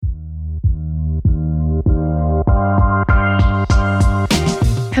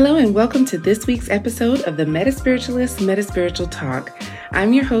and welcome to this week's episode of the MetaSpiritualist MetaSpiritual Talk.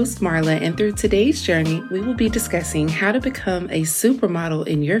 I'm your host, Marla, and through today's journey, we will be discussing how to become a supermodel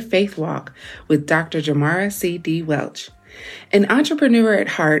in your faith walk with Dr. JerMara C.D. Welch. An entrepreneur at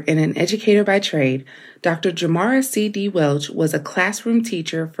heart and an educator by trade, Dr. JerMara C.D. Welch was a classroom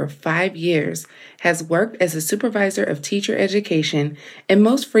teacher for 5 years, has worked as a supervisor of teacher education, and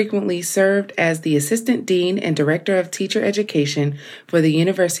most frequently served as the assistant dean and director of teacher education for the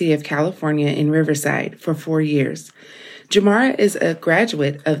University of California in Riverside for 4 years. JerMara is a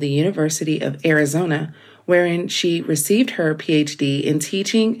graduate of the University of Arizona, wherein she received her PhD in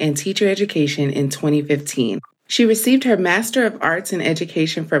teaching and teacher education in 2015. She received her Master of Arts in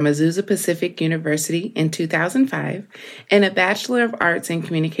Education from Azusa Pacific University in 2005 and a Bachelor of Arts in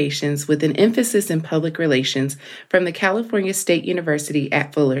Communications with an emphasis in Public Relations from the California State University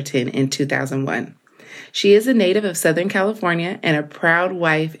at Fullerton in 2001. She is a native of Southern California and a proud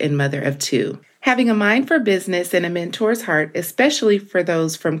wife and mother of 2. Having a mind for business and a mentor's heart, especially for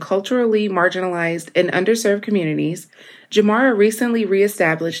those from culturally marginalized and underserved communities, JerMara recently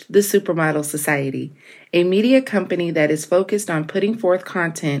reestablished the Supermodel Society, a media company that is focused on putting forth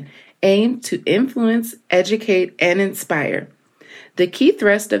content aimed to influence, educate, and inspire. The key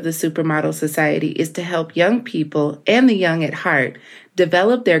thrust of the Supermodel Society is to help young people and the young at heart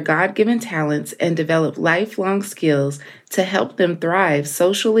develop their God-given talents and develop lifelong skills to help them thrive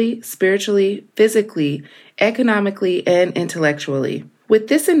socially, spiritually, physically, economically, and intellectually. With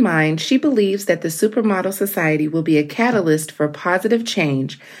this in mind, she believes that the Supermodel Society will be a catalyst for positive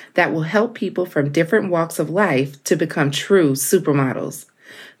change that will help people from different walks of life to become true supermodels.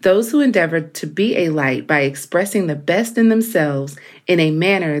 Those who endeavor to be a light by expressing the best in themselves in a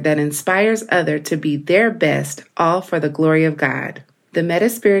manner that inspires others to be their best, all for the glory of God. The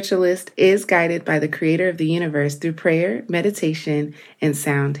MetaSpiritualist is guided by the Creator of the universe through prayer, meditation, and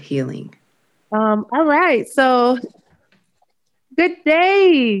sound healing. All right, so good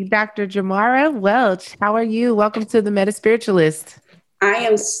day, Dr. JerMara Welch. How are you? Welcome to the MetaSpiritualist. I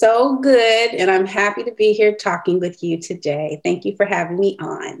am so good, and I'm happy to be here talking with you today. Thank you for having me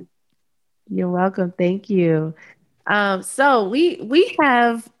on. You're welcome. Thank you. So we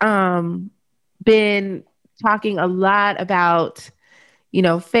have been talking a lot about,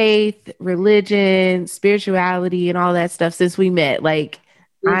 faith, religion, spirituality, and all that stuff since we met.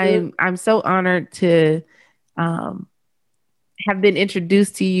 I'm so honored to have been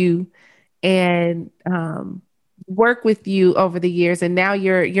introduced to you and work with you over the years, and now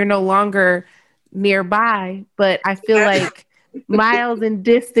you're no longer nearby, but I feel like miles and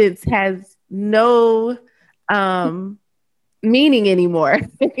distance has no meaning anymore.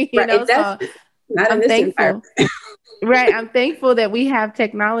 So I'm thankful. Right, I'm thankful that we have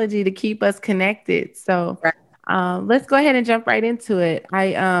technology to keep us connected. So let's go ahead and jump right into it.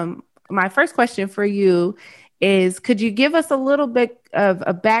 My first question for you is, could you give us a little bit of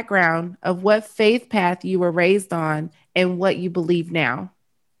a background of what faith path you were raised on and what you believe now?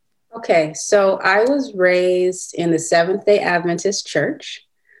 Okay, so I was raised in the Seventh-day Adventist Church.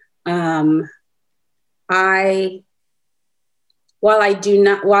 While I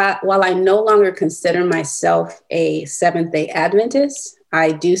no longer consider myself a Seventh-day Adventist,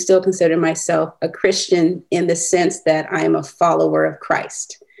 I do still consider myself a Christian in the sense that I am a follower of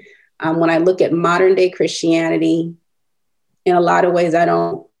Christ. When I look at modern day Christianity, in a lot of ways, it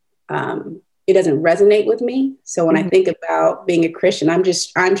doesn't resonate with me. So when I think about being a Christian, I'm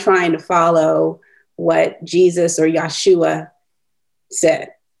trying to follow what Jesus or Yeshua said.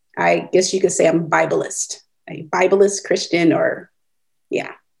 I guess you could say I'm a Bibleist Christian,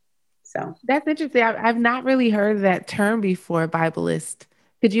 So that's interesting. I've not really heard that term before, Bibleist.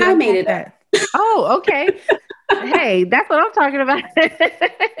 Could you? I made it up. Oh, okay. Hey, that's what I'm talking about.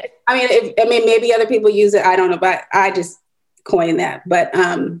 Maybe other people use it. I don't know, but I just coined that. But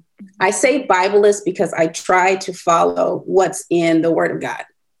I say Bibleist because I try to follow what's in the Word of God,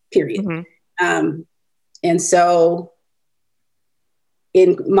 period. And so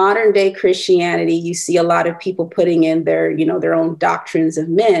in modern day Christianity, you see a lot of people putting in their own doctrines of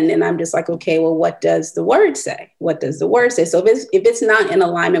men. And I'm just like, okay, well, what does the Word say? What does the Word say? So if it's not in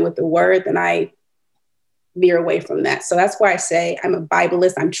alignment with the Word, then I veer away from that. So that's why I say I'm a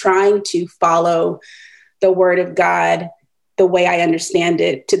Bibleist. I'm trying to follow the Word of God the way I understand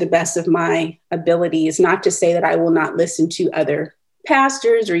it to the best of my ability. It's not to say that I will not listen to other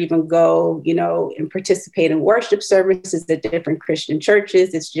pastors or even go, and participate in worship services at different Christian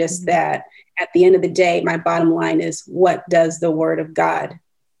churches. It's just that at the end of the day, my bottom line is, what does the Word of God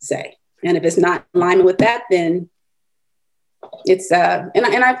say? And if it's not in alignment with that, then it's, and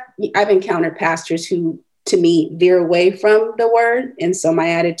I've encountered pastors who to me, veer away from the word. And so my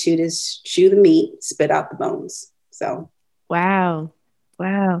attitude is chew the meat, spit out the bones. So. Wow.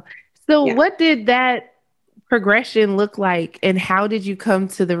 Wow. So what did that progression look like, and how did you come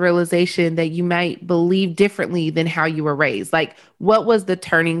to the realization that you might believe differently than how you were raised? Like, what was the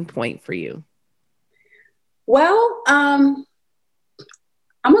turning point for you? Well, I'm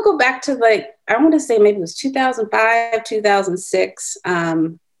gonna go back to I want to say maybe it was 2005, 2006.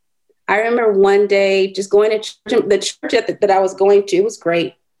 I remember one day just going to church. The church that I was going to, it was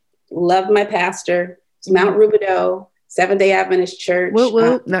great. Loved my pastor. It's Mount Rubidoux, Seventh-day Adventist Church. Whoop,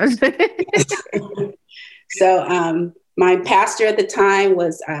 whoop. No. So my pastor at the time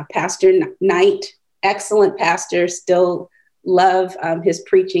was Pastor Knight, excellent pastor, still love his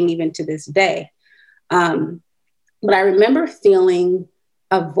preaching even to this day. But I remember feeling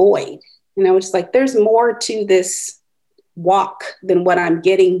a void. And I was just like, there's more to this walk than what I'm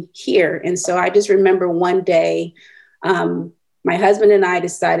getting here. And so I just remember one day, my husband and I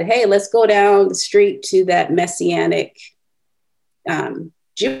decided, hey, let's go down the street to that Messianic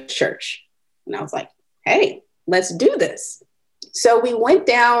Jewish church. And I was like, hey, let's do this. So we went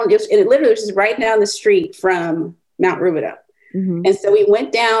down, it literally was just right down the street from Mount Rubidoux. Mm-hmm. And so we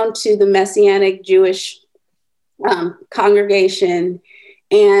went down to the Messianic Jewish congregation.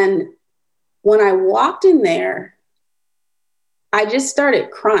 And when I walked in there, I just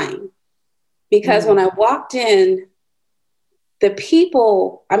started crying because when I walked in, the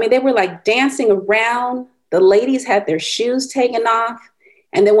people, I mean, they were like dancing around. The ladies had their shoes taken off.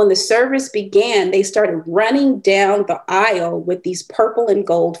 And then when the service began, they started running down the aisle with these purple and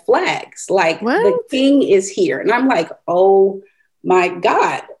gold flags. Like, what? The king is here. And I'm like, oh my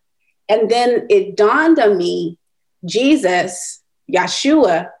God. And then it dawned on me, Jesus,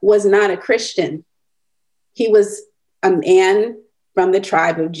 Yeshua, was not a Christian. He was a man from the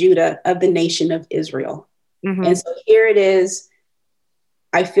tribe of Judah, of the nation of Israel. Mm-hmm. And so here it is.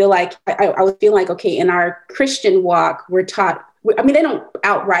 I feel like, I would feel like, okay, in our Christian walk, we're taught, I mean, they don't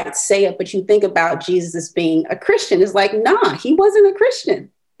outright say it, but you think about Jesus as being a Christian. It's like, nah, he wasn't a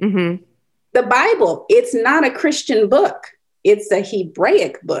Christian. Mm-hmm. The Bible, it's not a Christian book. It's a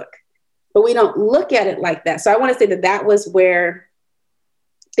Hebraic book, but we don't look at it like that. So I want to say that that was where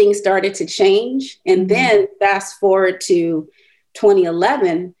things started to change. And then fast forward to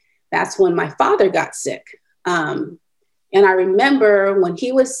 2011, that's when my father got sick. And I remember when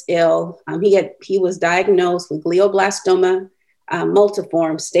he was ill, he was diagnosed with glioblastoma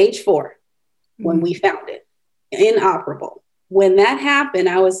multiforme, stage 4, when we found it, inoperable. When that happened,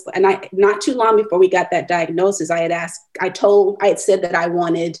 not too long before we got that diagnosis, I had said that I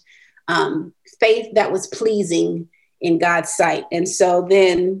wanted faith that was pleasing in God's sight. And so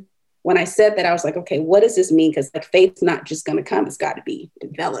then when I said that, I was like, okay, what does this mean? Because like faith's not just going to come, it's got to be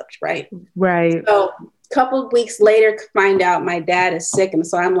developed, right? Right. So a couple of weeks later, find out my dad is sick. And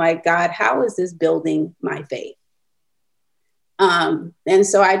so I'm like, God, how is this building my faith? And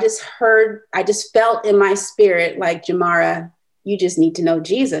so I just felt in my spirit, like, JerMara, you just need to know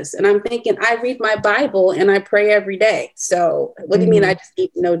Jesus. And I'm thinking, I read my Bible and I pray every day. So what do you mean I just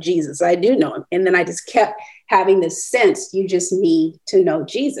need to know Jesus? I do know him. And then I just kept having this sense, you just need to know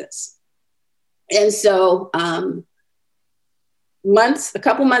Jesus. And so a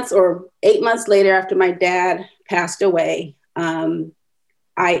couple months or 8 months later, after my dad passed away,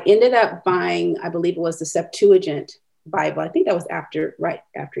 I ended up buying, I believe it was the Septuagint Bible. I think that was right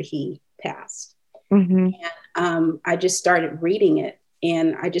after he passed. Mm-hmm. And I just started reading it,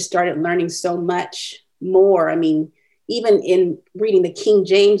 and I just started learning so much more. I mean, even in reading the King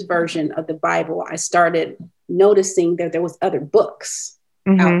James version of the Bible, I started noticing that there was other books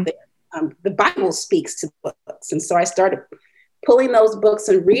out there. The Bible speaks to books. And so I started pulling those books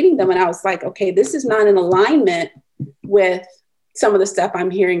and reading them. And I was like, okay, this is not in alignment with some of the stuff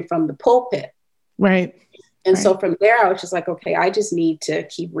I'm hearing from the pulpit. Right. And so from there, I was just like, okay, I just need to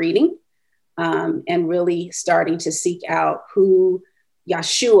keep reading and really starting to seek out who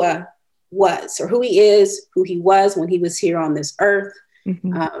Yeshua was, or who he is, who he was when he was here on this earth.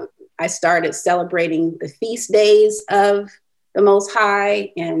 Mm-hmm. I started celebrating the feast days of the Most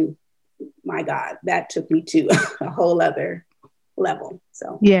High. And my God, that took me to a whole other level.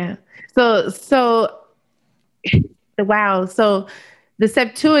 So, yeah. So wow. So the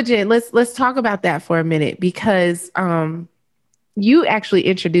Septuagint, let's talk about that for a minute, because you actually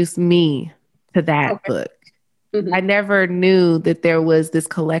introduced me to that book. Mm-hmm. I never knew that there was this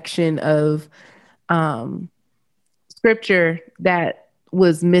collection of scripture that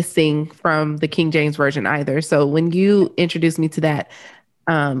was missing from the King James version either. So when you introduced me to that,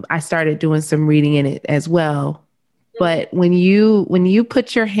 I started doing some reading in it as well. Mm-hmm. But when you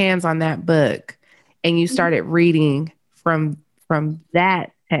put your hands on that book, and you started reading from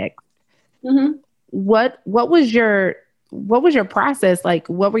that text. Mm-hmm. What was your process like?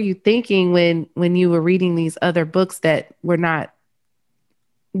 What were you thinking when you were reading these other books that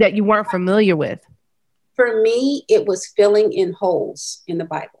you weren't familiar with? For me, it was filling in holes in the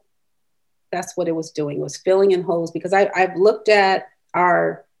Bible. That's what it was doing, was filling in holes, because I've looked at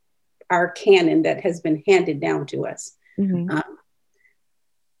our canon that has been handed down to us. Mm-hmm.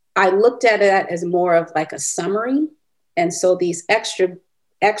 I looked at it as more of like a summary. And so these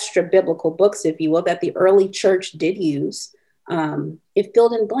extra biblical books, if you will, that the early church did use, it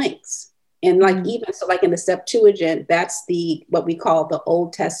filled in blanks. And like, even so, like in the Septuagint, that's what we call the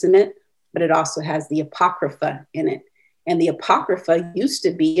Old Testament, but it also has the Apocrypha in it. And the Apocrypha used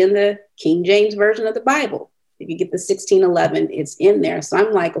to be in the King James Version of the Bible. If you get the 1611, it's in there. So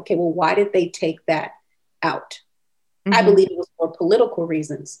I'm like, okay, well, why did they take that out? Mm-hmm. I believe it was for political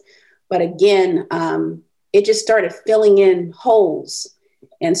reasons. But again, it just started filling in holes.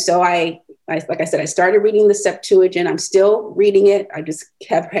 And so like I said, I started reading the Septuagint. I'm still reading it. I just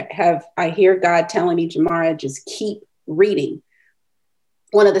I hear God telling me, JerMara, just keep reading.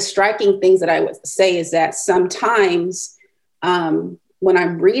 One of the striking things that I would say is that sometimes when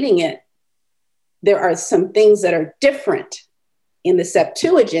I'm reading it, there are some things that are different in the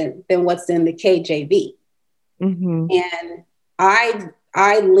Septuagint than what's in the KJV. Mm-hmm. And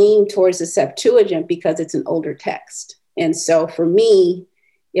I lean towards the Septuagint because it's an older text. And so for me,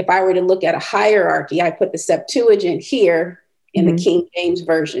 if I were to look at a hierarchy, I put the Septuagint here and the King James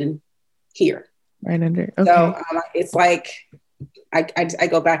Version here. Right under. Okay. So it's like, I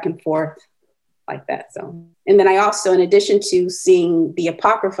go back and forth like that. So, and then I also, in addition to seeing the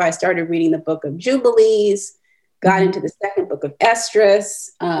Apocrypha, I started reading the book of Jubilees, got into the second book of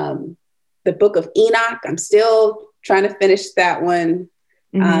Esdras, the book of Enoch. I'm still trying to finish that one.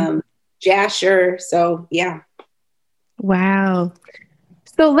 Jasher. So yeah. Wow.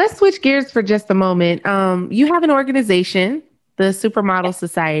 So let's switch gears for just a moment. You have an organization, the Supermodel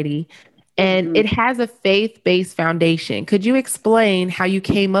Society, and it has a faith-based foundation. Could you explain how you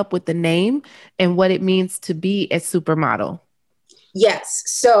came up with the name and what it means to be a supermodel? Yes.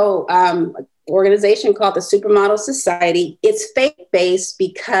 So organization called the Supermodel Society. It's faith-based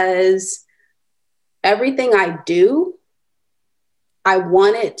because everything I do, I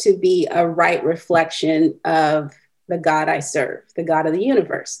want it to be a right reflection of the God I serve, the God of the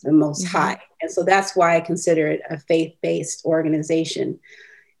universe, the Most High. And so that's why I consider it a faith-based organization.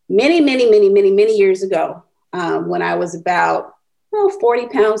 Many, many, many, many, many years ago, when I was about 40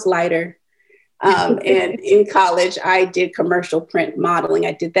 pounds lighter, and in college, I did commercial print modeling.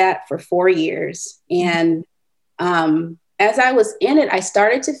 I did that for 4 years. And as I was in it, I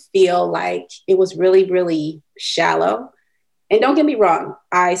started to feel like it was really, really shallow. And don't get me wrong,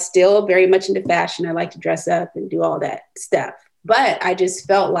 I still very much into fashion. I like to dress up and do all that stuff. But I just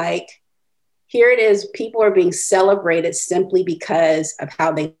felt like, here it is, people are being celebrated simply because of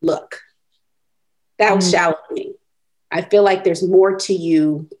how they look. That was shallow to me. I feel like there's more to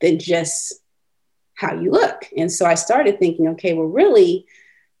you than just how you look. And so I started thinking, okay, well, really,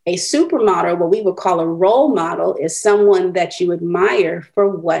 a supermodel, what we would call a role model, is someone that you admire for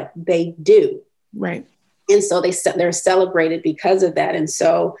what they do. Right. And so they're celebrated because of that. And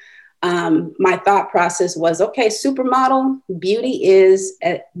so my thought process was, okay, supermodel, beauty is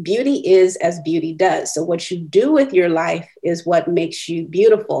as beauty does. So what you do with your life is what makes you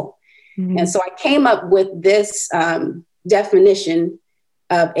beautiful. Mm-hmm. And so I came up with this definition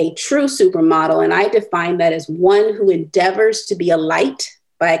of a true supermodel. And I define that as one who endeavors to be a light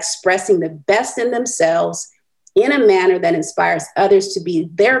by expressing the best in themselves in a manner that inspires others to be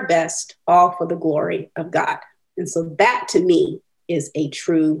their best, all for the glory of God. And so that to me is a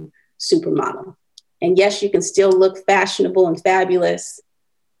true supermodel. And yes, you can still look fashionable and fabulous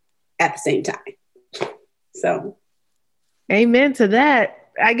at the same time. So. Amen to that.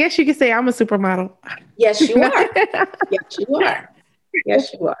 I guess you could say I'm a supermodel. Yes, you are. Yes, you are.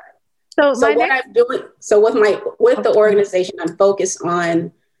 Yes, you are. So what I'm doing, with the organization, I'm focused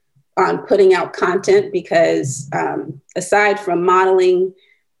on putting out content because aside from modeling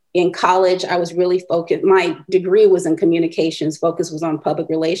in college, I was really focused. My degree was in communications, focus was on public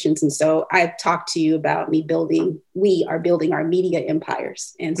relations. And so I've talked to you about we are building our media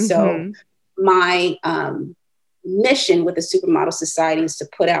empires. And so my mission with the Supermodel Society is to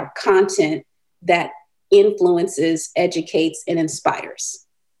put out content that influences, educates, and inspires.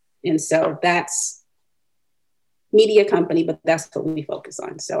 And so that's media company, but that's what we focus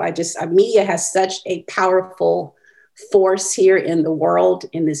on. So media has such a powerful force here in the world,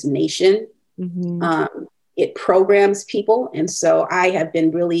 in this nation. It programs people. And so I have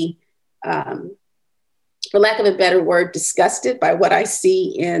been really for lack of a better word, disgusted by what I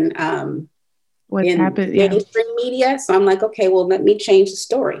see in mainstream media. So I'm like, okay, well, let me change the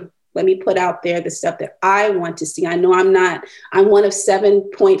story. Let me put out there the stuff that I want to see. I know I'm one of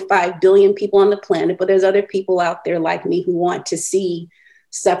 7.5 billion people on the planet, but there's other people out there like me who want to see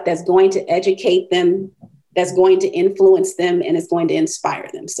stuff that's going to educate them, that's going to influence them, and is going to inspire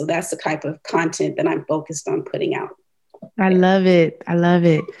them. So that's the type of content that I'm focused on putting out. I love it. I love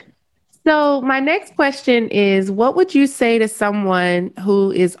it. So my next question is, what would you say to someone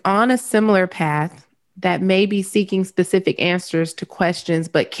who is on a similar path that may be seeking specific answers to questions,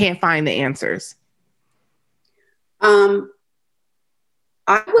 but can't find the answers? I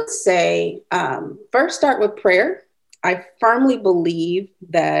would say, first start with prayer. I firmly believe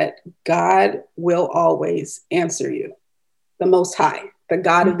that God will always answer you, the Most High, the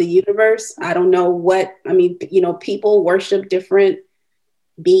God of the universe. I don't know people worship different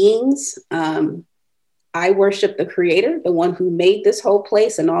beings. I worship the Creator, the one who made this whole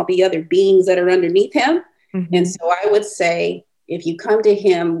place and all the other beings that are underneath him. Mm-hmm. And so I would say, if you come to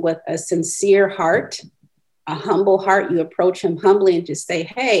him with a sincere heart, a humble heart, you approach him humbly and just say,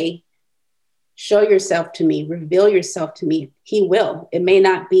 hey, show yourself to me, reveal yourself to me. He will. It may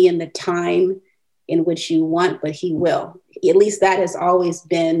not be in the time in which you want, but he will. At least that has always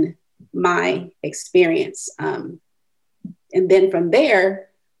been my experience. And then from there,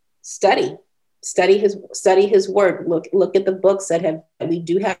 study his word. Look at the books that we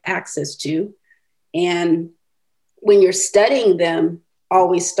do have access to. And when you're studying them,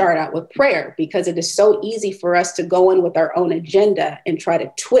 always start out with prayer, because it is so easy for us to go in with our own agenda and try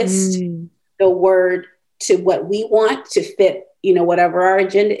to twist the word to what we want to fit, whatever our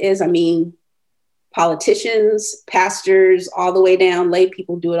agenda is. I mean, politicians, pastors, all the way down, lay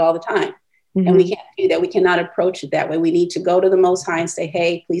people do it all the time. Mm-hmm. And we can't do that. We cannot approach it that way. We need to go to the Most High and say,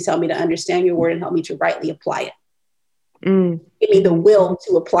 hey, please help me to understand your word and help me to rightly apply it. Give me the will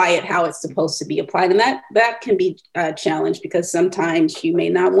to apply it how it's supposed to be applied. And that can be a challenge, because sometimes you may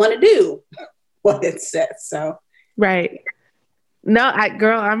not want to do what it says. So, right. No,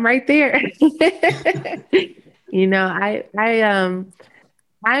 I'm right there.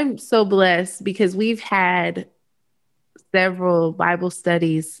 I'm so blessed because we've had several Bible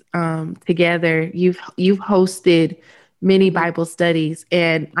studies together. You've hosted many Bible studies,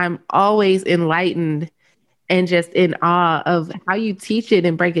 and I'm always enlightened and just in awe of how you teach it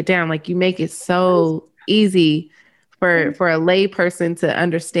and break it down. Like, you make it so easy for a lay person to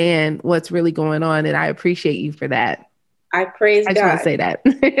understand what's really going on. And I appreciate you for that. I praise God. I just want to say that.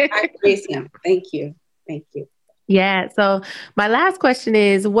 I praise him. Thank you. Thank you. Yeah. So my last question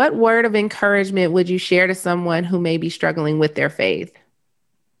is, what word of encouragement would you share to someone who may be struggling with their faith?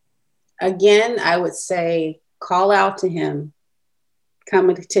 Again, I would say, call out to him.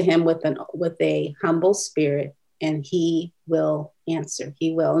 Come to him with a humble spirit, and he will answer.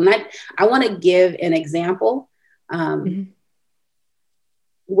 He will. And I want to give an example.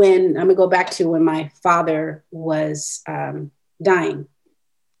 When I'm going to go back to when my father was dying.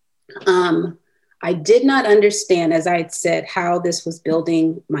 I did not understand, as I had said, how this was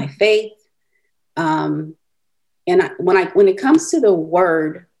building my faith. And when it comes to the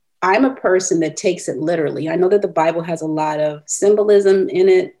word, I'm a person that takes it literally. I know that the Bible has a lot of symbolism in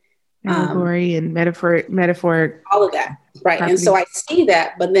it. Allegory and metaphor. All of that. Right. Property. And so I see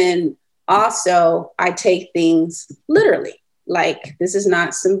that, but then also I take things literally. Like, this is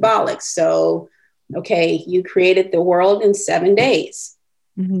not symbolic. So, okay, you created the world in 7 days.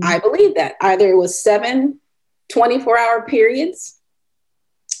 Mm-hmm. I believe that. Either it was 7 24-hour periods,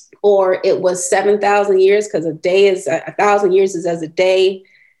 or it was 7,000 years, because a day is 1,000 years is as a day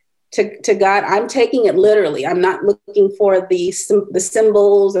to God. I'm taking it literally. I'm not looking for the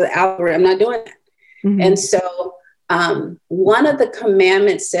symbols or the algorithm. I'm not doing that. Mm-hmm. And so one of the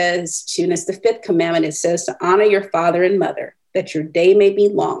commandments says and it's the 5th commandment, it says to honor your father and mother, that your day may be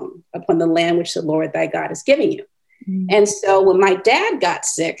long upon the land which the Lord thy God is giving you. Mm-hmm. And so when my dad got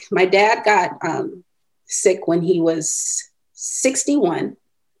sick when he was 61.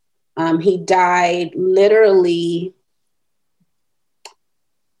 He died literally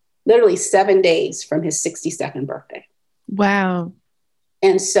 7 days from his 62nd birthday. Wow.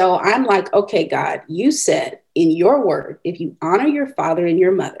 And so I'm like, okay, God, you said in your word, if you honor your father and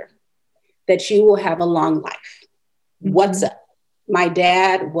your mother, that you will have a long life. Mm-hmm. What's up? My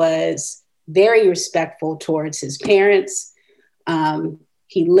dad was very respectful towards his parents.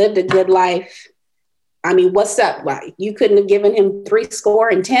 He lived a good life. I mean, what's up? Why? You couldn't have given him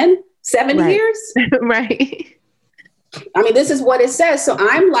 7 right. years? Right. I mean, this is what it says. So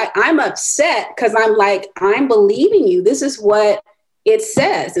I'm upset, because I'm believing you. This is what it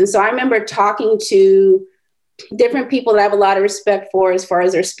says. And so I remember talking to different people that I have a lot of respect for as far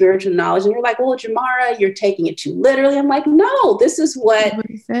as their spiritual knowledge. And you're like, well, JerMara, you're taking it too literally. I'm like, no, this is what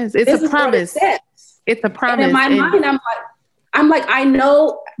it says. It's a promise. It's a promise. And in my mind, I'm like, I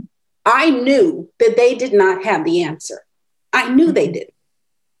knew that they did not have the answer. I knew they did.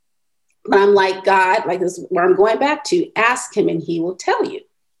 But I'm like, God, like this is where I'm going back to, ask him and he will tell you.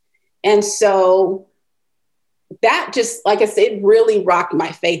 And so that just, like I said, really rocked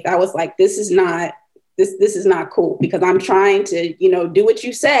my faith. I was like, this is not cool, because I'm trying to, do what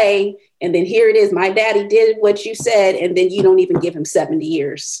you say. And then here it is. My daddy did what you said. And then you don't even give him 70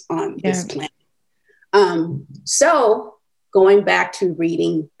 years on this planet. So going back to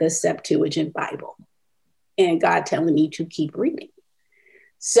reading the Septuagint Bible and God telling me to keep reading.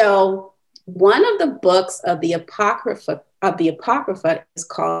 So one of the books of the Apocrypha is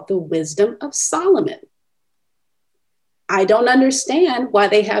called The Wisdom of Solomon. I don't understand why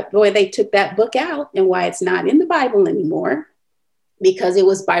they took that book out and why it's not in the Bible anymore, because it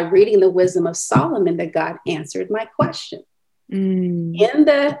was by reading the Wisdom of Solomon that God answered my question. I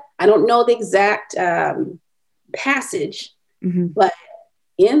don't know the exact passage, but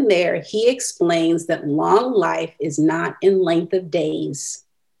in there, he explains that long life is not in length of days,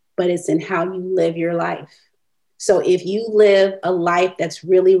 but it's in how you live your life. So if you live a life that's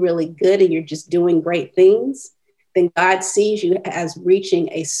really, really good and you're just doing great things, then God sees you as reaching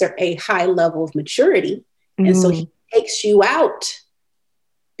a high level of maturity. And so he takes you out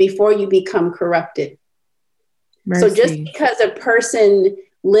before you become corrupted. Mercy. So just because a person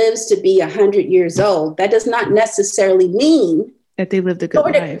lives to be 100 years old, that does not necessarily mean that they lived a good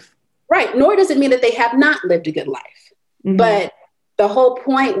life. Right. Nor does it mean that they have not lived a good life. But the whole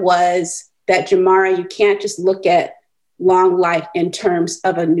point was that, JerMara, you can't just look at long life in terms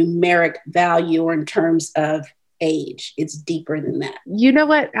of a numeric value or in terms of age. It's deeper than that. You know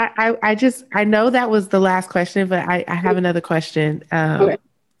what? I know that was the last question, but I have another question. Okay.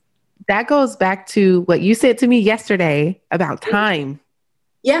 That goes back to what you said to me yesterday about time.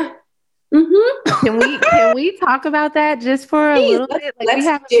 Yeah. Can we talk about that just for a little bit? Like, we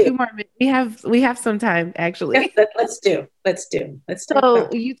have a few more minutes. We have some time, actually. Let's do. So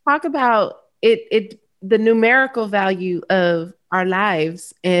you talk about it the numerical value of our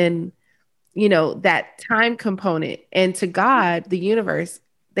lives and that time component, and to God, the universe,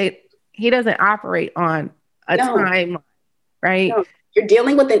 he doesn't operate on a timeline, right? No. You're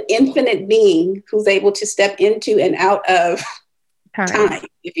dealing with an infinite being who's able to step into and out of time,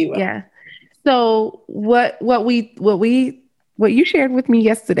 if you will. Yeah. So what you shared with me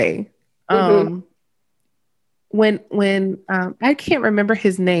yesterday, when I can't remember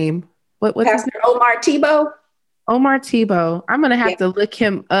his name. What's Pastor his name? Omar Tebow. I'm going to have to look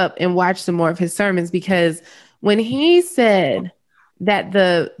him up and watch some more of his sermons, because when he said that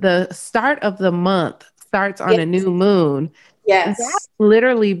the start of the month starts on a new moon, that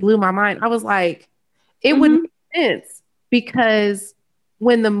literally blew my mind. I was like, it would make sense, because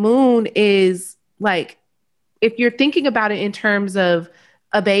when the moon is like, if you're thinking about it in terms of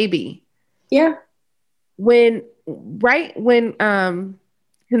a baby, when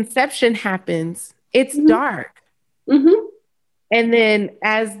conception happens, it's dark. And then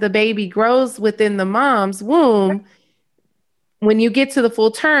as the baby grows within the mom's womb, when you get to the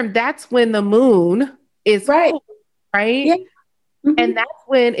full term, that's when the moon is full, right? Yeah. And that's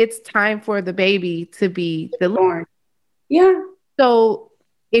when it's time for the baby to be delivered. Yeah. So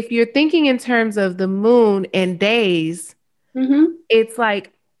if you're thinking in terms of the moon and days, it's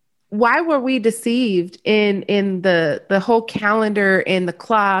like, why were we deceived in the whole calendar and the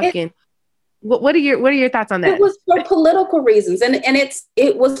clock? And what are your thoughts on that? It was for political reasons, and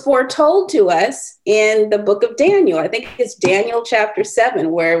it was foretold to us in the book of Daniel. I think it's Daniel chapter 7,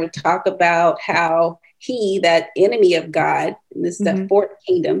 where we talk about how he, that enemy of God, and this is the fourth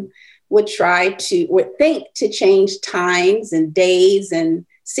kingdom, would think to change times and days and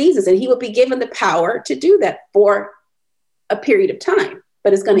seasons, and he would be given the power to do that for a period of time,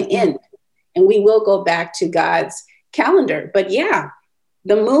 but it's going to end, and we will go back to God's calendar. But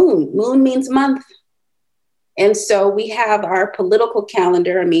the moon means month. And so we have our political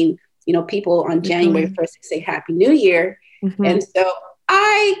calendar. I mean, people on January 1st say Happy New Year. And so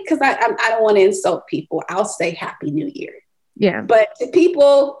because I don't want to insult people, I'll say Happy New Year. Yeah. But to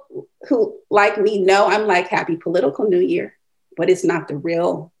people who like me know, I'm like, Happy Political New Year, but it's not the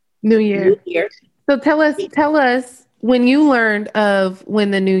real New Year. So tell us when you learned of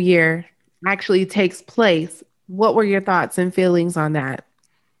when the New Year actually takes place, what were your thoughts and feelings on that?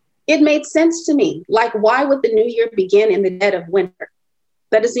 It made sense to me. Like, why would the new year begin in the dead of winter?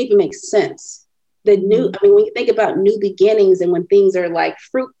 That doesn't even make sense. When you think about new beginnings and when things are like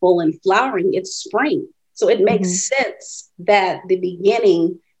fruitful and flowering, it's spring. So it makes sense that the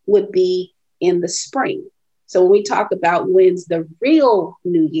beginning would be in the spring. So when we talk about when's the real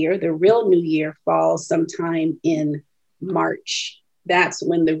new year falls sometime in March. That's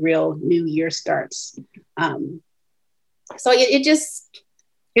when the real new year starts. So it just.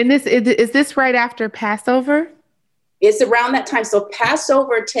 And is this right after Passover? It's around that time. So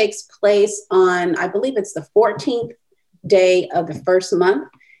Passover takes place on, I believe it's the 14th day of the first month.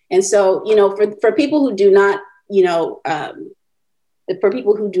 And so, for people who do not, for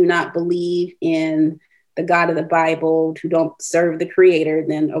people who do not believe in the God of the Bible, who don't serve the creator,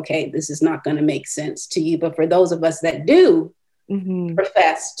 then, okay, this is not going to make sense to you. But for those of us that do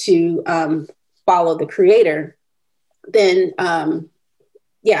profess to follow the creator, then,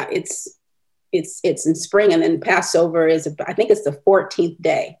 it's in spring. And then Passover is, I think it's the 14th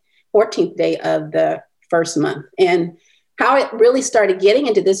day of the first month. And how it really started getting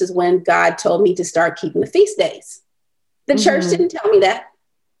into this is when God told me to start keeping the feast days. The church didn't tell me that.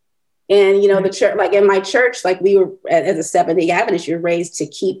 And, the church, like in my church, like we were as a Seventh-day Adventist, you're raised to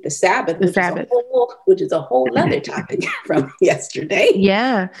keep the Sabbath, which is a whole other topic from yesterday.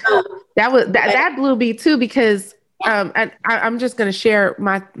 Yeah. That blew me too, because I'm just going to share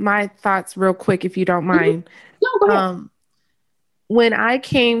my thoughts real quick, if you don't mind. No, go ahead. When I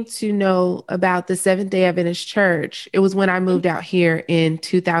came to know about the Seventh-day Adventist Church, it was when I moved out here in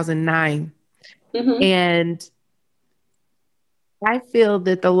 2009. And I feel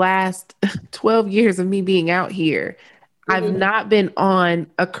that the last 12 years of me being out here, I've not been on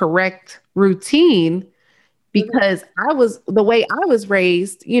a correct routine, because the way I was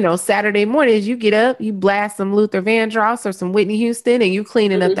raised, Saturday mornings, you get up, you blast some Luther Vandross or some Whitney Houston, and you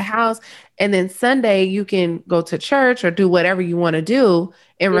cleaning up the house. And then Sunday you can go to church or do whatever you want to do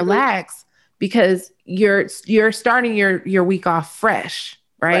and relax, because you're starting your week off fresh.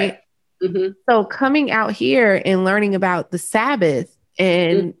 Right. So coming out here and learning about the Sabbath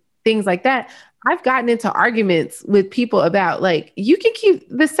and things like that, I've gotten into arguments with people about, like, you can keep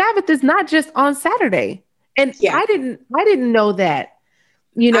the Sabbath is not just on Saturday. And I didn't know that,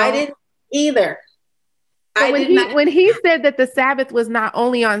 I didn't either. So when he said that the Sabbath was not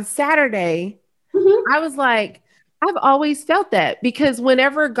only on Saturday, I was like, I've always felt that, because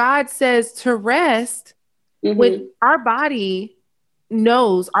whenever God says to rest, when our body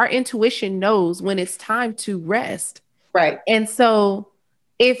knows, our intuition knows when it's time to rest. Right. And so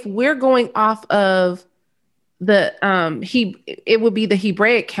if we're going off of the, it would be the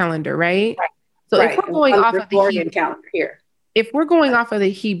Hebraic calendar, right? So if we're going off of the calendar here, if we're going off of the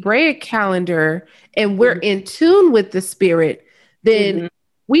Hebraic calendar and we're in tune with the spirit, then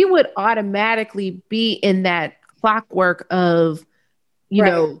we would automatically be in that clockwork of,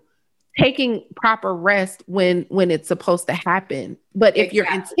 taking proper rest when it's supposed to happen. But if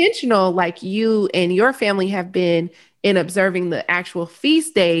you're intentional, like you and your family have been in observing the actual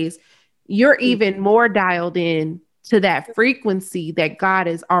feast days, you're even more dialed in to that frequency that God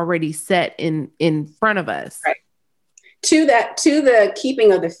has already set in front of us. Right. To the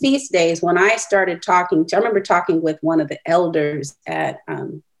keeping of the feast days, when I started I remember talking with one of the elders at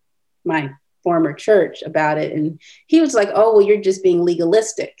my former church about it. And he was like, oh, well, you're just being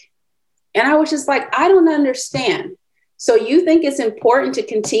legalistic. And I was just like, I don't understand. So you think it's important to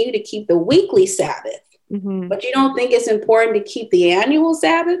continue to keep the weekly Sabbath, but you don't think it's important to keep the annual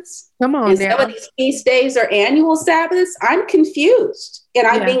Sabbaths? Come on, and some of these feast days are annual Sabbaths? I'm confused. And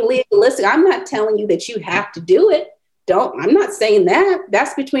I'm being legalistic. I'm not telling you that you have to do it. I'm not saying that.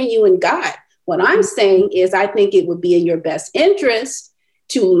 That's between you and God. What I'm saying is, I think it would be in your best interest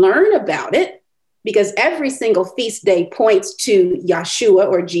to learn about it, because every single feast day points to Yeshua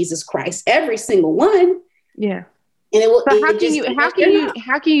or Jesus Christ, every single one. Yeah. And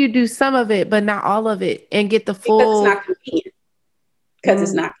how can you do some of it but not all of it and get the full? Because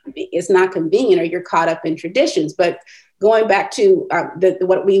it's not convenient. It's not convenient, or you're caught up in traditions. But going back to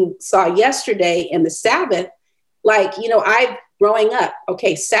what we saw yesterday in the Sabbath, growing up,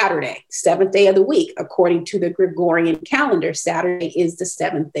 Saturday, 7th day of the week, according to the Gregorian calendar, Saturday is the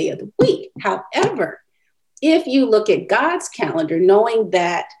 7th day of the week. However, if you look at God's calendar, knowing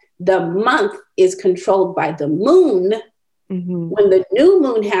that the month is controlled by the moon, when the new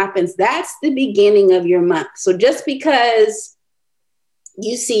moon happens, that's the beginning of your month. So just because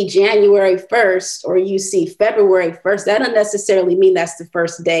you see January 1st or you see February 1st, that doesn't necessarily mean that's the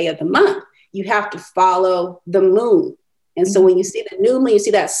first day of the month. You have to follow the moon. And so when you see the new moon, you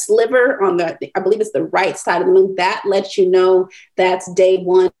see that sliver on I believe it's the right side of the moon, that lets you know that's day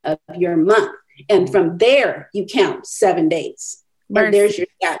one of your month. And from there, you count 7 days. And there's your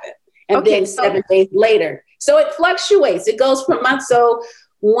Sabbath. And then 7 days later. So it fluctuates. It goes from month. So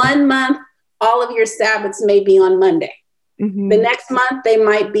 1 month all of your Sabbaths may be on Monday. Mm-hmm. The next month, they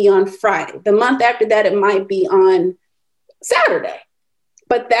might be on Friday. The month after that, it might be on Saturday.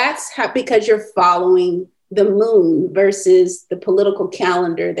 But that's because you're following the moon versus the political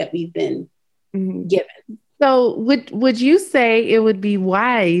calendar that we've been given. So would you say it would be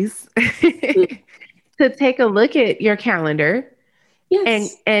wise to take a look at your calendar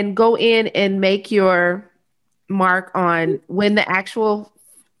and go in and make your mark on when the actual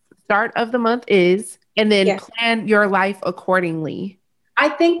start of the month is, and then plan your life accordingly? I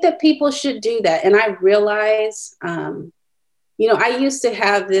think that people should do that. And I realize, I used to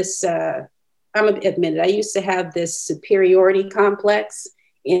have this, I'm admitted, I used to have this superiority complex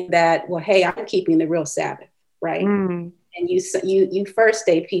in that, well, hey, I'm keeping the real Sabbath, right? And you first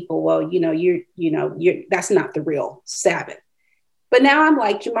day people, well, you're that's not the real Sabbath. But now I'm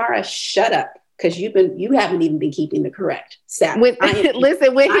like, JerMara, shut up. Because you haven't even been keeping the correct Sabbath.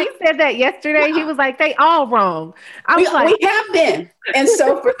 Listen, when he said that yesterday, he was like, "They all wrong." We have been, and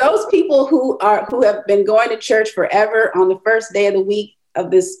so for those people who have been going to church forever on the first day of the week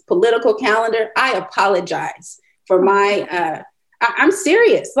of this political calendar, I apologize for my. I'm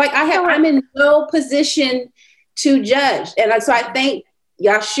serious. Like I'm in no position to judge, and so I thank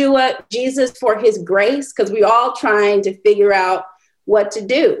Yeshua, Jesus, for His grace, because we're all trying to figure out what to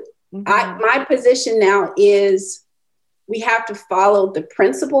do. My position now is we have to follow the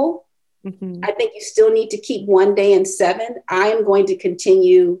principle. I think you still need to keep one day in 7. I am going to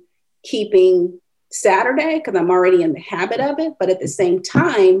continue keeping Saturday because I'm already in the habit of it. But at the same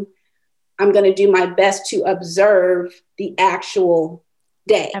time, I'm going to do my best to observe the actual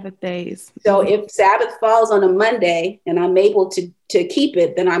day. Sabbath days. So if Sabbath falls on a Monday and I'm able to keep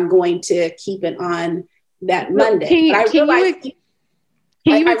it, then I'm going to keep it on that Monday. Can you I explain? realize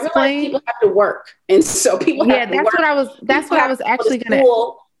people have to work, and so people have to work. That's what I was actually going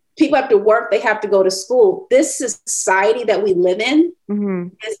to. People have to work. They have to go to school. This society that we live in,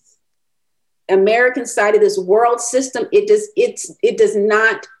 this American society, this world system, it does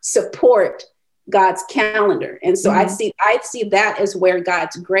not support God's calendar, and so I see that as where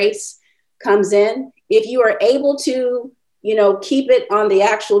God's grace comes in. If you are able to, keep it on the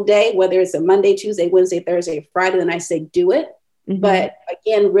actual day, whether it's a Monday, Tuesday, Wednesday, Thursday, Friday, then I say do it. But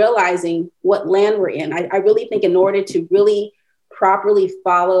again, realizing what land we're in, I really think in order to really properly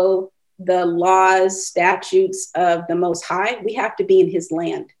follow the laws, statutes of the Most High, we have to be in His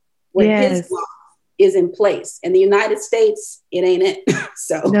land where His law is in place. In the United States, it ain't it.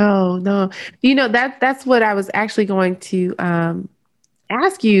 So no, that's what I was actually going to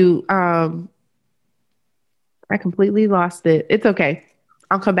ask you. I completely lost it. It's okay.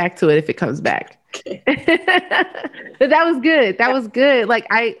 I'll come back to it if it comes back. Okay. But that was good. That was good. Like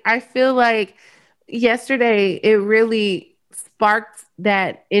I feel like yesterday it really sparked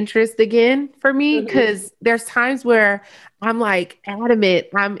that interest again for me, because there's times where I'm like adamant.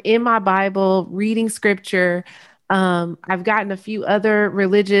 I'm in my Bible reading scripture. I've gotten a few other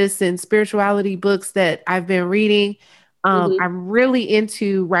religious and spirituality books that I've been reading. I'm really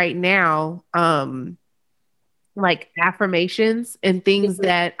into right now, like affirmations and things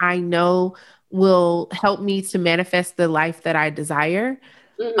that I know will help me to manifest the life that I desire.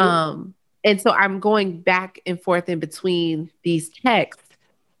 And so I'm going back and forth in between these texts.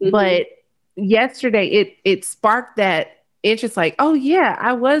 But yesterday it sparked that interest, like, oh yeah,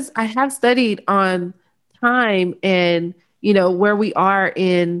 I have studied on time and, where we are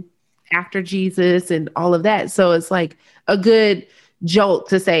in after Jesus and all of that. So it's like a good jolt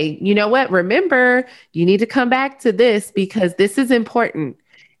to say, you know what, remember, you need to come back to this because this is important.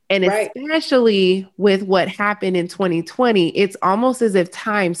 And especially with what happened in 2020, it's almost as if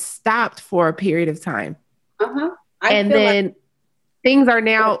time stopped for a period of time. And then things are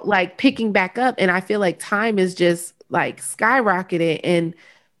now like picking back up. And I feel like time is just like skyrocketed. And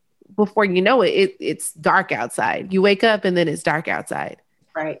before you know it, it's dark outside. You wake up and then it's dark outside.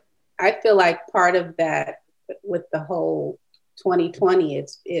 Right. I feel like part of that with the whole 2020,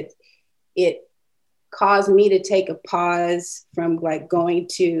 it caused me to take a pause from like going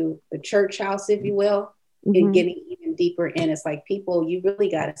to the church house, if you will, and getting even deeper in. It's like, people, you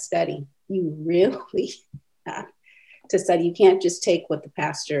really got to study. You really have to study. You can't just take what the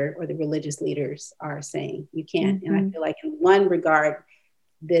pastor or the religious leaders are saying. You can't. And I feel like in one regard,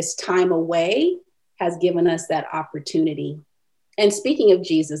 this time away has given us that opportunity. And speaking of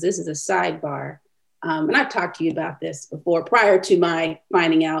Jesus, this is a sidebar. And I've talked to you about this before, prior to my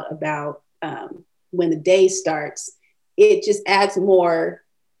finding out about when the day starts. It just adds more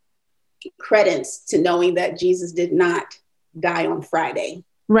credence to knowing that Jesus did not die on Friday.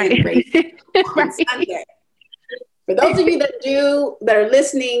 Right. On Sunday. For those of you that are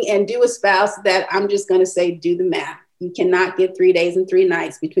listening and do espouse that, I'm just going to say, do the math. You cannot get 3 days and 3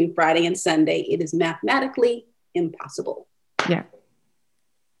 nights between Friday and Sunday. It is mathematically impossible. Yeah.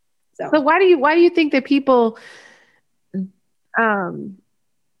 So why do you think that people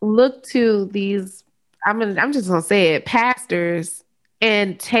look to these, I'm just gonna say it, pastors,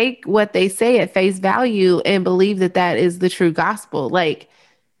 and take what they say at face value and believe that that is the true gospel? Like,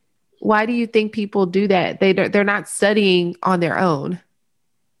 why do you think people do that? They're not studying on their own.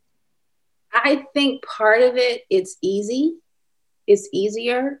 I think part of it, it's easy. It's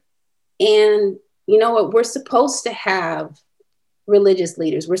easier. And you know what? We're supposed to have religious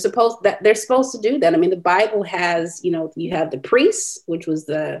leaders. They're supposed to do that. I mean, the Bible has, you have the priests, which was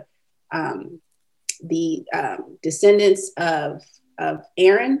the descendants of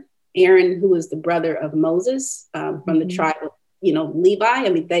Aaron, who was the brother of Moses, from the tribe of, Levi. I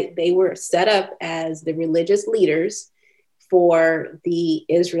mean, they were set up as the religious leaders for the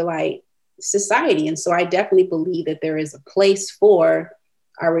Israelite society. And so I definitely believe that there is a place for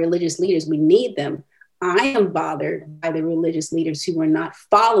our religious leaders. We need them. I am bothered by the religious leaders who are not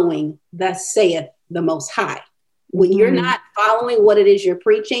following thus saith the Most High. When you're not following what it is you're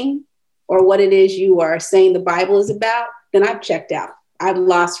preaching or what it is you are saying the Bible is about, then I've checked out. I've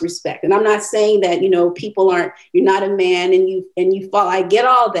lost respect. And I'm not saying that, you're not a man and you fall. I get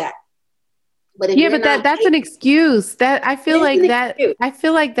all that. But that's an excuse. That I feel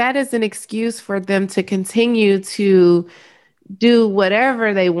like that is an excuse for them to continue to do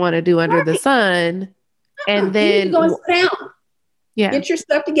whatever they want to do under the sun. And then you go and sit down. Yeah. Get your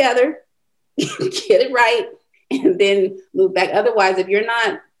stuff together, get it right, and then move back. Otherwise, if you're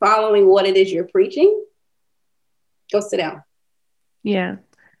not following what it is you're preaching, go sit down. Yeah.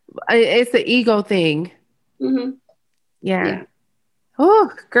 It's the ego thing. Mm-hmm. Yeah.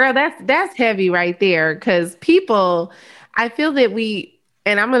 Oh, girl, that's heavy right there. Because people, I feel that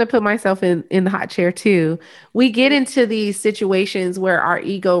and I'm going to put myself in the hot chair too. We get into these situations where our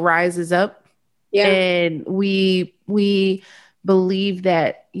ego rises up. Yeah. And we believe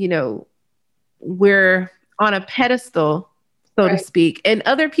that, we're on a pedestal, so to speak, and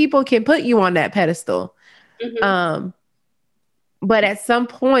other people can put you on that pedestal. Mm-hmm. But at some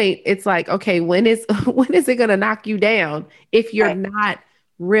point it's like, okay, when is it going to knock you down if you're not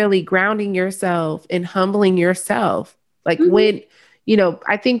really grounding yourself and humbling yourself? Like when,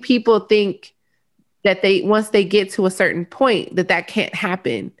 I think people think that once they get to a certain point that can't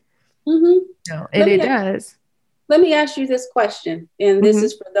happen. Mm-hmm. No, and it does. Let me ask you this question. And this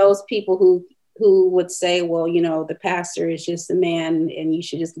is for those people who would say, well, the pastor is just a man and you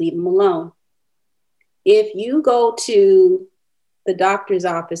should just leave him alone. If you go to the doctor's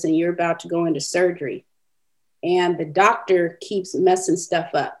office and you're about to go into surgery and the doctor keeps messing stuff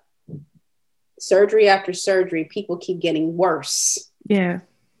up, surgery after surgery, people keep getting worse. Yeah.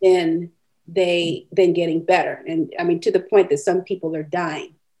 Than getting better. And I mean, to the point that some people are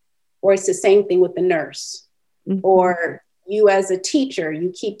dying. Or it's the same thing with the nurse. Mm-hmm. Or you as a teacher,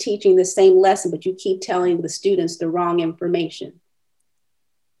 you keep teaching the same lesson, but you keep telling the students the wrong information.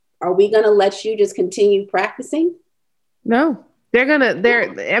 Are we going to let you just continue practicing? No. I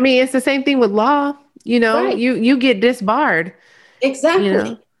mean, it's the same thing with law. You get disbarred.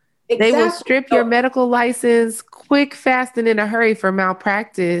 Exactly. They will strip your medical license quick, fast, and in a hurry for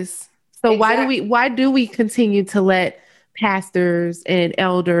malpractice. So why do we continue to let pastors and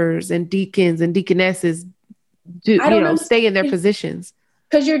elders and deacons and deaconesses stay in their positions?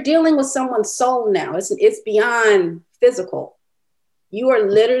 Because you're dealing with someone's soul now. It's beyond physical. You're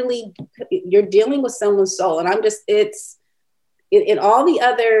dealing with someone's soul. And in all the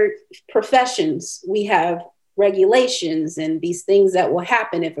other professions, we have regulations and these things that will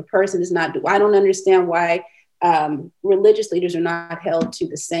happen if a person is not. I don't understand why religious leaders are not held to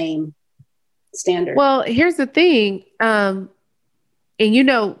the same standard. Well, here's the thing. And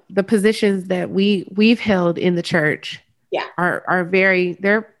the positions that we've held in the church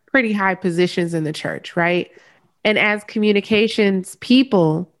they're pretty high positions in the church, right? And as communications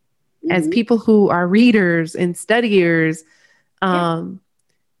people, as people who are readers and studiers,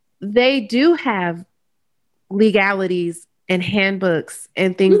 they do have legalities and handbooks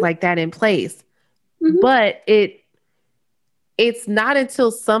and things like that in place. Mm-hmm. But it's not until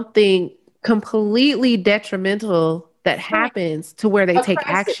something completely detrimental that happens to where they take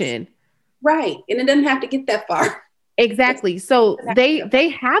action. Right. And it doesn't have to get that far. Exactly. So they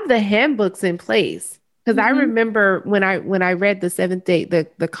have the handbooks in place. Because I remember when I read the Seventh Day,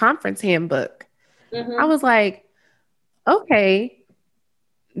 the conference handbook, I was like, okay,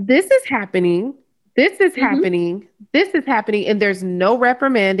 this is happening. This is happening. This is happening. And there's no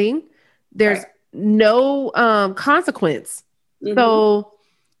reprimanding. There's no consequence. Mm-hmm. So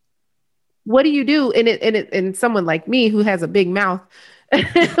what do you do? And someone like me who has a big mouth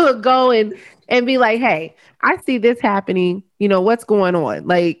will go and be like, hey, I see this happening. You know, what's going on?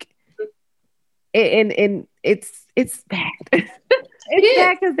 Like, and it's bad. It's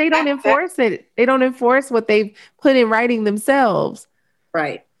bad because they don't enforce it. They don't enforce what they've put in writing themselves.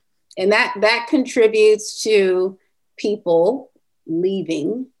 Right. And that contributes to people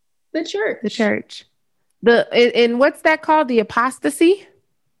leaving the church. The church. And what's that called? The apostasy?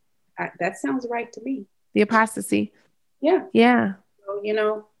 That sounds right to me. The apostasy. Yeah. Yeah. So, you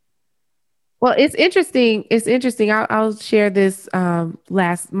know. Well, it's interesting. It's interesting. I'll share this my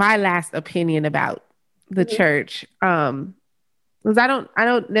last opinion about the church. Because I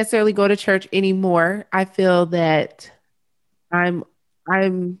don't necessarily go to church anymore. I feel that I'm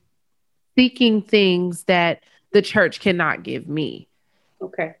seeking things that the church cannot give me.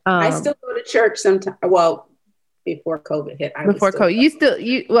 Okay. I still go to church sometimes. Well, before COVID hit, before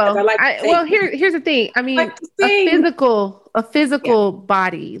COVID, well, here's the thing. I mean, a physical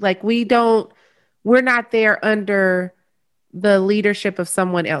body. Like we're not there under the leadership of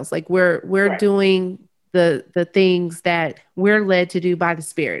someone else. Like we're doing the things that we're led to do by the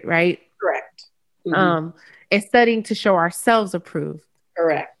Spirit, right? Correct. Mm-hmm. And studying to show ourselves approved.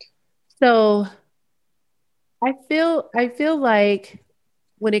 Correct. So I feel like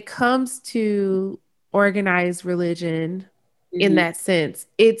when it comes to organized religion, in that sense,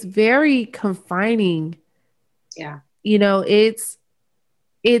 it's very confining. Yeah. You know, it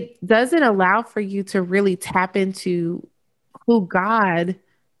doesn't allow for you to really tap into who God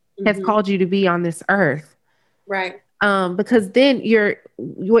has called you to be on this earth. Right. Because then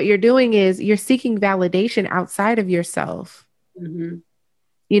what you're doing is you're seeking validation outside of yourself. Mm-hmm.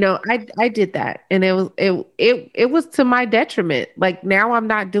 You know, I did that, and it was to my detriment. Like now I'm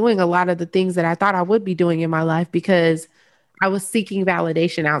not doing a lot of the things that I thought I would be doing in my life because I was seeking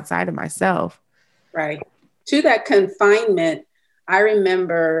validation outside of myself. Right. To that confinement, I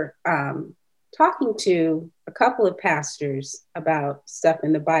remember talking to a couple of pastors about stuff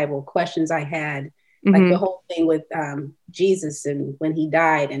in the Bible, questions I had, like the whole thing with Jesus and when he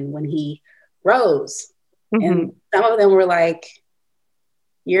died and when he rose. And some of them were like,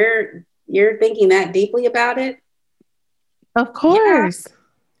 you're thinking that deeply about it? Of course.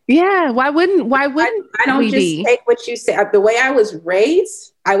 Yeah. Why wouldn't I don't just take what you say. The way I was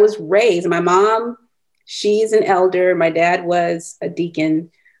raised, my mom, she's an elder. My dad was a deacon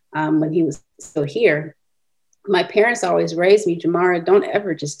when he was still here. My parents always raised me, JerMara, don't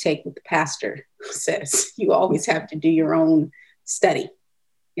ever just take what the pastor says. You always have to do your own study.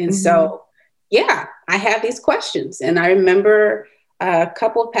 And so, yeah, I have these questions. And I remember a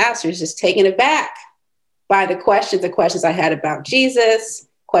couple of pastors just taken aback by the questions I had about Jesus,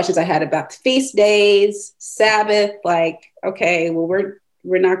 questions I had about the feast days, Sabbath, like, okay, well,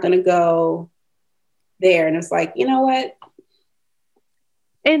 we're not going to go there. And it's like, you know what?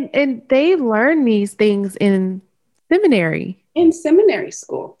 And they learn these things in seminary. In seminary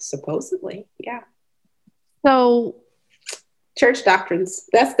school, supposedly. Yeah. So church doctrines,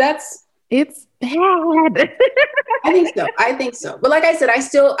 that's it's bad. I think so. But like I said, I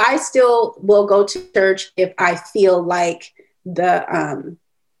still will go to church if I feel like the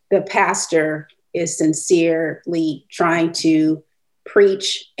pastor is sincerely trying to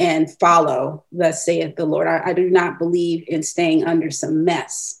preach and follow, thus saith the Lord. I do not believe in staying under some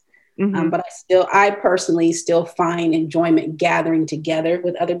mess. But I personally still find enjoyment gathering together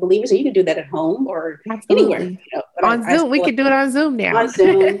with other believers. And you can do that at home or anywhere. You know, on Zoom, we can do it on Zoom now. On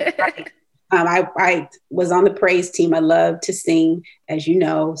Zoom. Right. I was on the praise team. I love to sing, as you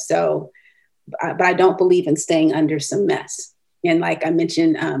know. So, but I don't believe in staying under some mess. And like I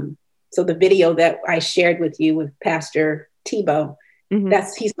mentioned, so the video that I shared with you with Pastor Tebow,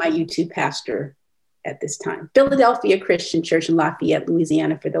 he's my YouTube pastor at this time. Philadelphia Christian Church in Lafayette,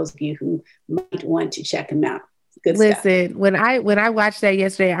 Louisiana, for those of you who might want to check him out. Good Listen, stuff. when I watched that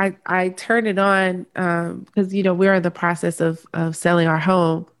yesterday, I turned it on because you know we're in the process of selling our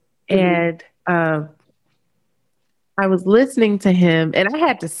home, and I was listening to him, and I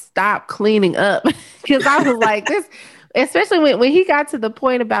had to stop cleaning up because I was like this, especially when he got to the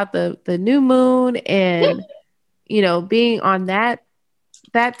point about the new moon and you know being on that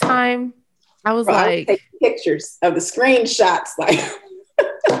time. I was I was taking pictures of the screenshots. Like,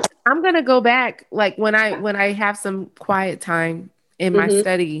 I'm gonna go back. Like when I have some quiet time in my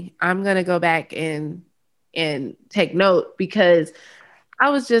study, I'm gonna go back and take note because I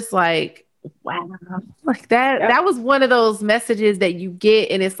was just like, wow, like that. Yep. That was one of those messages that you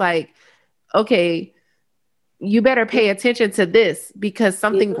get, and it's like, okay, you better pay attention to this because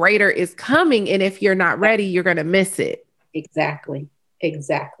something greater is coming. And if you're not ready, you're going to miss it. Exactly. I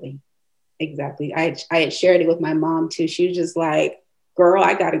had shared it with my mom too. She was just like, girl,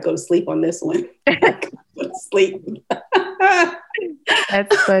 I got to go to sleep on this one. I gotta go to sleep.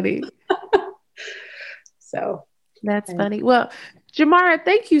 That's funny. So that's funny. Well, JerMara,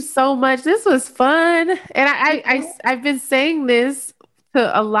 thank you so much. This was fun. And I've been saying this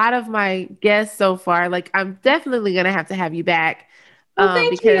to a lot of my guests so far. Like, I'm definitely going to have you back.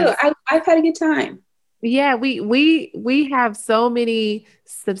 Thank you. I've had a good time. Yeah, we have so many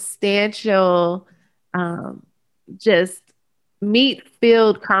substantial, just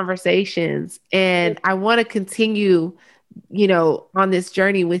meat-filled conversations. And I want to continue, on this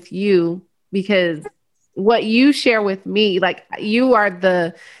journey with you because what you share with me, like you are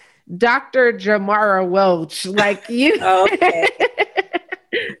the Dr. JerMara Welch, like you. Okay.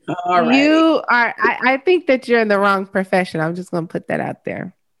 All right. You are. I think that you're in the wrong profession. I'm just going to put that out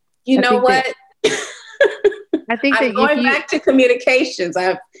there. You know what? I think I'm going back to communications. I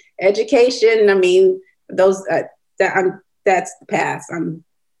have education. I mean, those that's the past.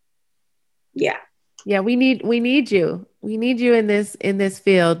 Yeah, we need you. We need you in this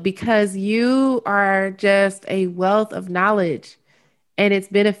field because you are just a wealth of knowledge and it's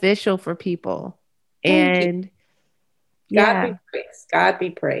beneficial for people. Thank you. God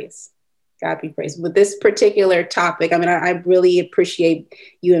be praised. God be praised. With this particular topic, I mean, I really appreciate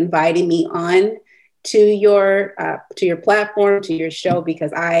you inviting me on to your platform, to your show,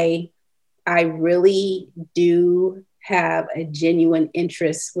 because I really do have a genuine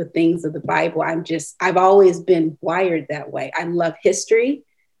interest with things of the Bible. I've always been wired that way. I love history,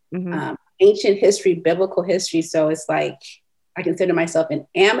 ancient history, biblical history. So it's like, I consider myself an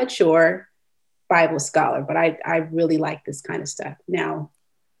amateur Bible scholar, but I really like this kind of stuff now.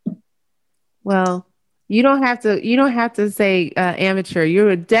 Well, you don't have to say amateur.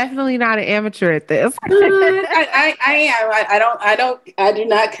 You're definitely not an amateur at this. I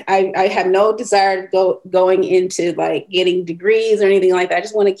am. I have no desire to going into like getting degrees or anything like that. I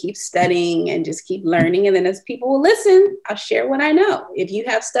just want to keep studying and just keep learning. And then as people will listen, I'll share what I know. If you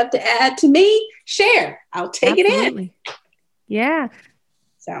have stuff to add to me, share. I'll take it in. Yeah.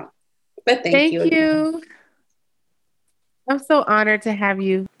 So, but thank you. I'm so honored to have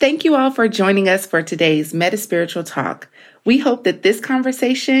you. Thank you all for joining us for today's MetaSpiritual Talk. We hope that this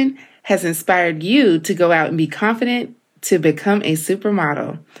conversation has inspired you to go out and be confident to become a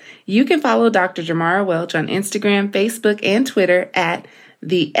supermodel. You can follow Dr. JerMara Welch on Instagram, Facebook, and Twitter at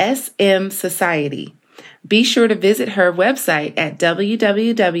the SM Society. Be sure to visit her website at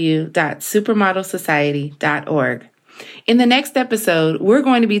www.supermodelsociety.org. In the next episode, we're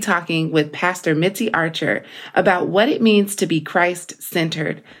going to be talking with Pastor Mitzi Archer about what it means to be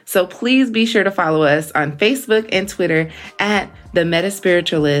Christ-centered. So please be sure to follow us on Facebook and Twitter at the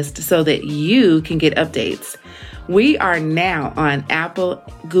MetaSpiritualist so that you can get updates. We are now on Apple,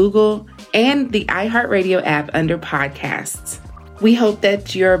 Google, and the iHeartRadio app under podcasts. We hope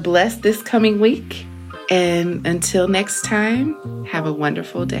that you're blessed this coming week. And until next time, have a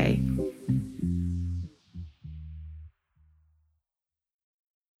wonderful day.